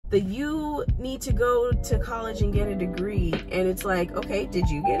you need to go to college and get a degree, and it's like, okay, did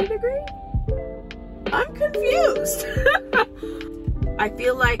you get a degree? I'm confused. I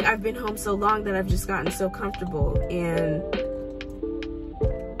feel like I've been home so long that I've just gotten so comfortable, and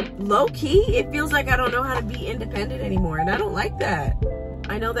low-key, it feels like I don't know how to be independent anymore, and I don't like that.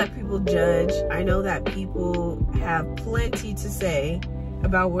 I know that people judge. I know that people have plenty to say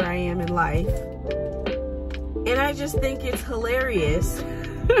about where I am in life, and I just think it's hilarious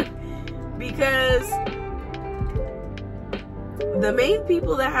because the main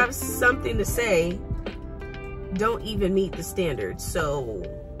people that have something to say don't even meet the standards. So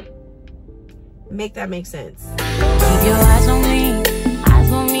make that make sense. Keep your eyes on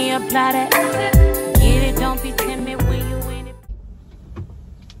me, apply that. Get it, don't be timid when you in it.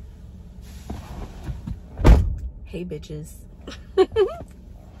 Hey bitches.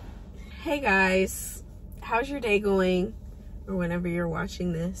 Hey guys, how's your day going, or whenever you're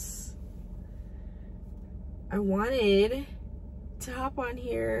watching this? I wanted to hop on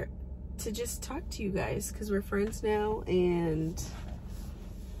here to just talk to you guys because we're friends now, and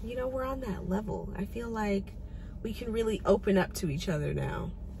you know, we're on that level. I feel like we can really open up to each other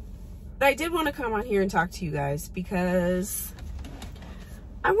now. But I did want to come on here and talk to you guys because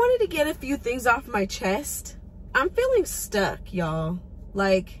I wanted to get a few things off my chest. I'm feeling stuck, y'all.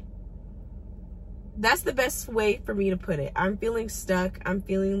 Like, that's the best way for me to put it. I'm feeling stuck. I'm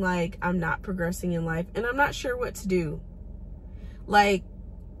feeling like I'm not progressing in life, and I'm not sure what to do. Like,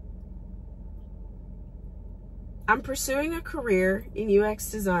 I'm pursuing a career in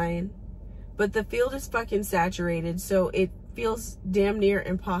UX design, but the field is fucking saturated, so it feels damn near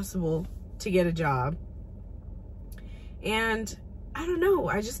impossible to get a job. And I don't know,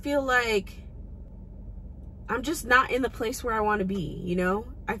 I just feel like I'm just not in the place where I want to be, you know?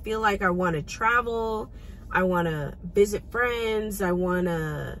 I feel like I want to travel, I want to visit friends, I want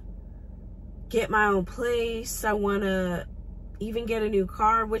to get my own place, I want to even get a new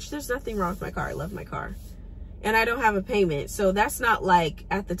car, which there's nothing wrong with my car. I love my car. And I don't have a payment, so that's not like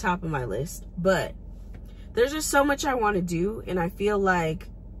at the top of my list. But there's just so much I want to do, and I feel like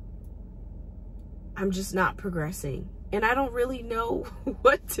I'm just not progressing. And I don't really know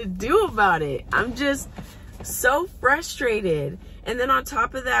what to do about it. I'm just so frustrated. And then on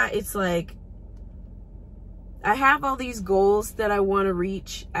top of that, it's like I have all these goals that I want to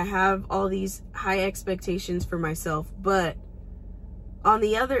reach. I have all these high expectations for myself, but on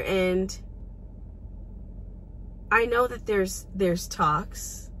the other end, I know that there's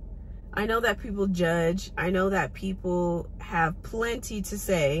talks. I know that people judge. I know that people have plenty to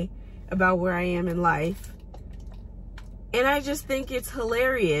say about where I am in life. And I just think it's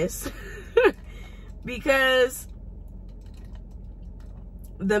hilarious because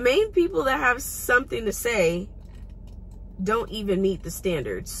the main people that have something to say don't even meet the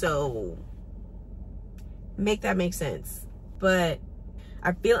standards. So make that make sense. But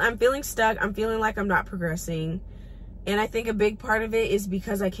I'm feeling stuck. I'm feeling like I'm not progressing. And I think a big part of it is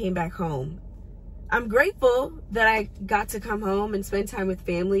because I came back home. I'm grateful that I got to come home and spend time with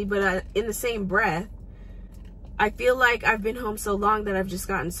family, but in the same breath, I feel like I've been home so long that I've just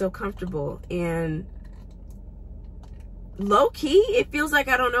gotten so comfortable. And low-key, it feels like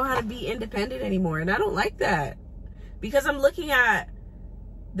I don't know how to be independent anymore. And I don't like that. Because I'm looking at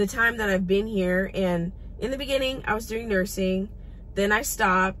the time that I've been here. And in the beginning, I was doing nursing. Then I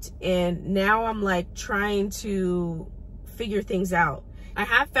stopped, and now I'm like trying to figure things out. I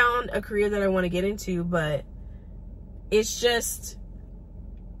have found a career that I want to get into, but it's just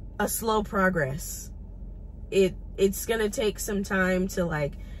a slow progress. It's gonna take some time to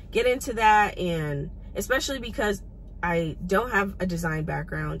like get into that, and especially because I don't have a design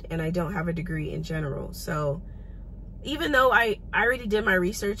background and I don't have a degree in general. So even though I already did my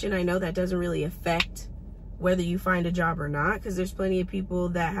research, and I know that doesn't really affect whether you find a job or not, because there's plenty of people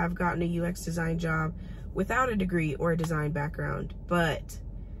that have gotten a UX design job without a degree or a design background, but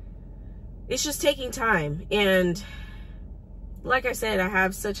it's just taking time. And like I said, I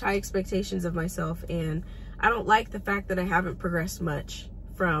have such high expectations of myself, and I don't like the fact that I haven't progressed much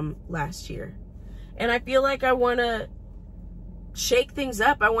from last year. And I feel like I want to shake things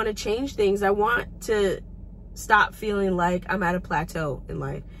up. I want to change things. I want to stop feeling like I'm at a plateau in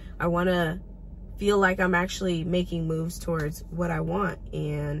life. I want to feel like I'm actually making moves towards what I want,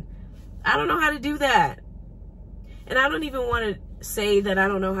 and I don't know how to do that. And I don't even want to say that I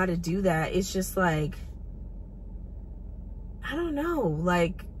don't know how to do that. It's just like, I don't know,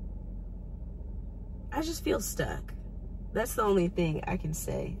 like I just feel stuck. That's the only thing I can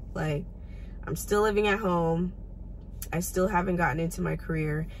say. Like, I'm still living at home. I still haven't gotten into my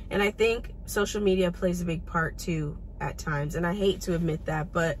career, and I think social media plays a big part too. at times, and I hate to admit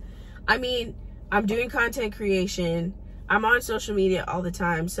that, but I mean, I'm doing content creation, I'm on social media all the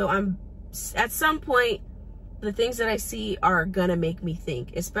time, so I'm at some point, the things that I see are gonna make me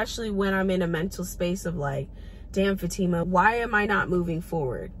think, especially when I'm in a mental space of like, damn, Fatima, why am I not moving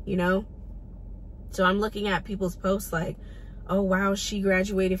forward, you know? So I'm looking at people's posts like, oh wow, she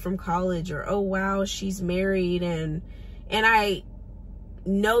graduated from college, or oh wow, she's married, and I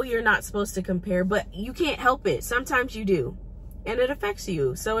know you're not supposed to compare, but you can't help it. Sometimes you do, and it affects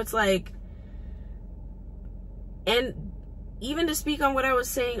you. So it's like, and even to speak on what I was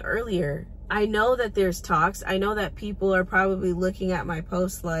saying earlier, I know that there's talks. I know that people are probably looking at my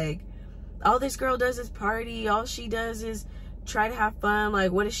posts like, all this girl does is party. All she does is try to have fun.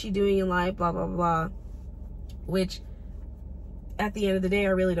 Like, what is she doing in life? Blah, blah, blah. Which, at the end of the day,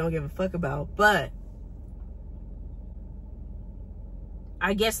 I really don't give a fuck about. But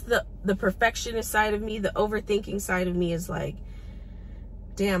I guess the perfectionist side of me, the overthinking side of me is like,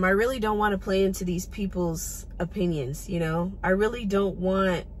 damn, I really don't want to play into these people's opinions, you know? I really don't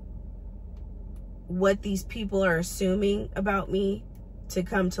want what these people are assuming about me to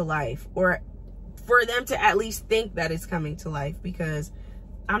come to life, or for them to at least think that it's coming to life, because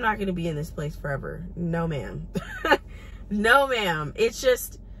I'm not going to be in this place forever. No, ma'am. No, ma'am. It's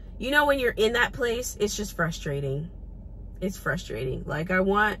just, you know, when you're in that place, it's just frustrating. It's frustrating. Like, I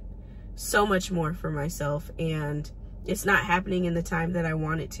want so much more for myself, and it's not happening in the time that I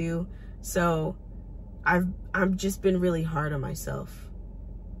want it to. So I've just been really hard on myself.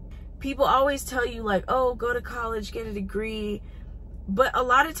 People always tell you like, oh, go to college, get a degree. But a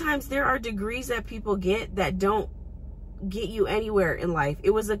lot of times there are degrees that people get that don't get you anywhere in life.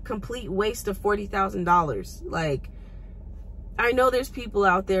 It was a complete waste of $40,000. Like, I know there's people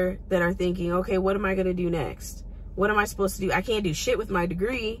out there that are thinking, okay, what am I going to do next? What am I supposed to do? I can't do shit with my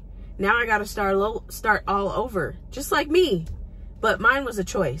degree. Now I got to start all over, just like me. But mine was a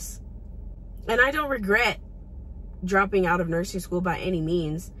choice. And I don't regret dropping out of nursing school by any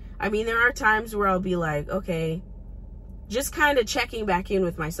means. I mean, there are times where I'll be like, okay, just kind of checking back in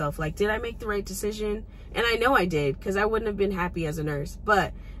with myself. Like, did I make the right decision? And I know I did, because I wouldn't have been happy as a nurse.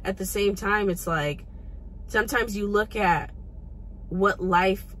 But at the same time, it's like, sometimes you look at what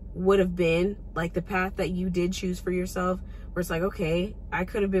life would have been, like the path that you did choose for yourself, where it's like, okay, I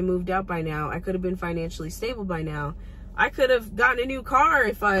could have been moved out by now. I could have been financially stable by now. I could have gotten a new car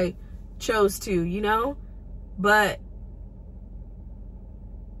if I chose to, you know? But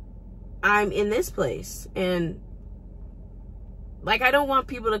I'm in this place, and like, I don't want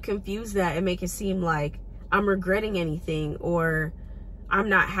people to confuse that and make it seem like I'm regretting anything, or I'm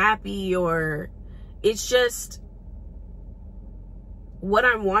not happy, or it's just what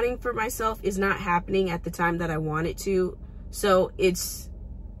I'm wanting for myself is not happening at the time that I want it to. So it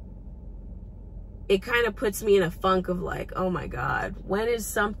kind of puts me in a funk of like, oh my God, when is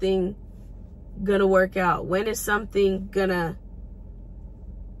something gonna work out? When is something gonna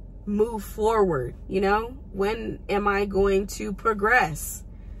move forward, you know? When am I going to progress?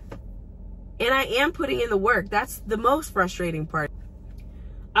 And I am putting in the work. That's the most frustrating part.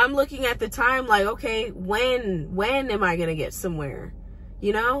 I'm looking at the time like, okay, when am I gonna get somewhere?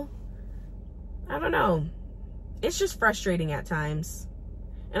 You know? I don't know. It's just frustrating at times.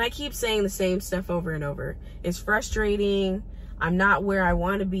 And I keep saying the same stuff over and over. It's frustrating. I'm not where I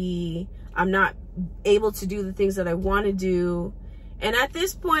want to be. I'm not able to do the things that I want to do. And at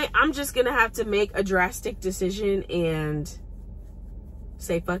this point, I'm just going to have to make a drastic decision and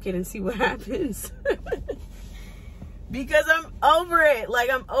say fuck it and see what happens. Because I'm over it.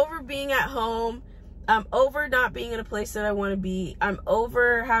 Like, I'm over being at home. I'm over not being in a place that I want to be. I'm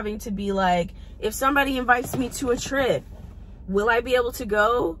over having to be like, if somebody invites me to a trip, will I be able to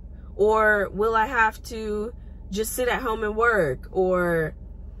go? Or will I have to just sit at home and work? Or,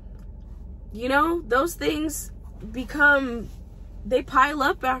 you know, those things they pile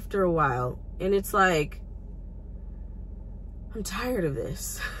up after a while. And it's like, I'm tired of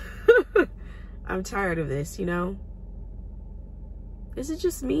this. I'm tired of this, you know? Is it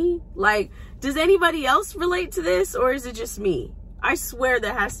just me? Like, does anybody else relate to this, or is it just me? I swear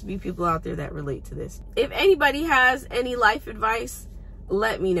there has to be people out there that relate to this. If anybody has any life advice,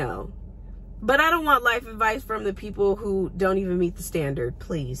 let me know. But I don't want life advice from the people who don't even meet the standard,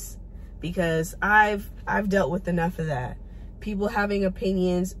 please. Because I've dealt with enough of that. People having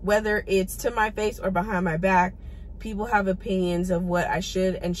opinions, whether it's to my face or behind my back. People have opinions of what I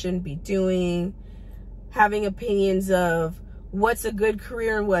should and shouldn't be doing. Having opinions of what's a good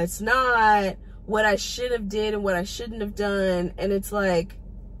career and what's not, what I should have did and what I shouldn't have done. And it's like,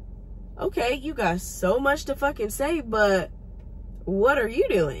 okay, you got so much to fucking say, but what are you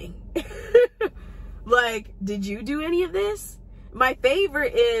doing? Like, did you do any of this? My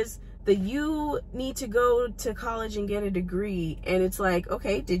favorite is the you need to go to college and get a degree. And it's like,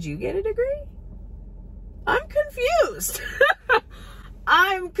 okay, did you get a degree? I'm confused.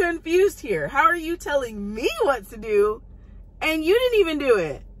 I'm confused here. How are you telling me what to do and you didn't even do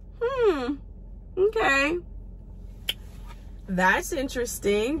it? Okay. That's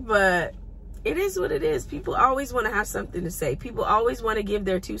interesting, but it is what it is. People always want to have something to say. People always want to give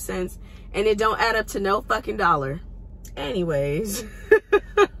their 2 cents, and it don't add up to no fucking dollar. Anyways.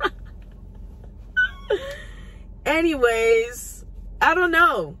 Anyways, I don't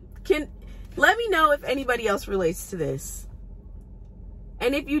know. Let me know if anybody else relates to this.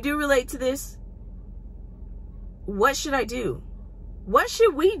 And if you do relate to this, what should I do? What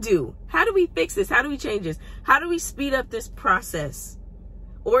should we do? How do we fix this? How do we change this? How do we speed up this process?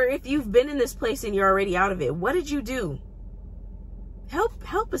 Or if you've been in this place and you're already out of it, what did you do?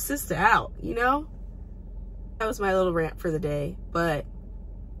 Help a sister out, you know? That was my little rant for the day, but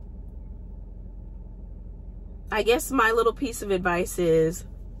I guess my little piece of advice is,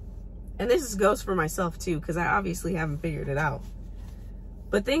 and this goes for myself too, because I obviously haven't figured it out,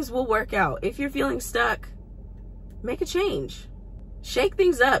 but things will work out. If you're feeling stuck, make a change. Shake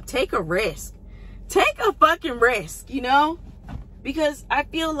things up. Take a risk. Take a fucking risk, you know? Because I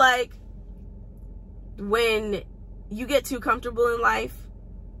feel like when you get too comfortable in life,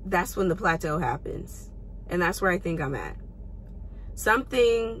 that's when the plateau happens. And that's where I think I'm at.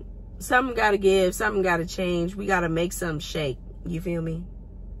 Something got to give. Something got to change. We got to make something shake. You feel me?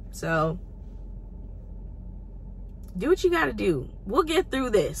 So do what you got to do. We'll get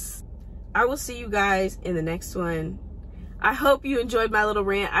through this. I will see you guys in the next one. I hope you enjoyed my little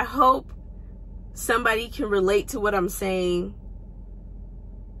rant. I hope somebody can relate to what I'm saying,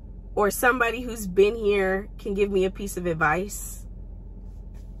 or somebody who's been here can give me a piece of advice.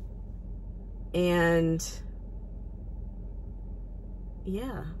 And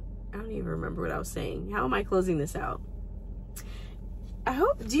yeah, I don't even remember what I was saying. How am I closing this out?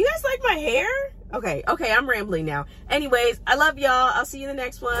 Do you guys like my hair? Okay, I'm rambling now. Anyways, I love y'all. I'll see you in the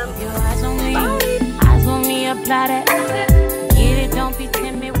next one. Your eyes on me, eyes on me, apply that.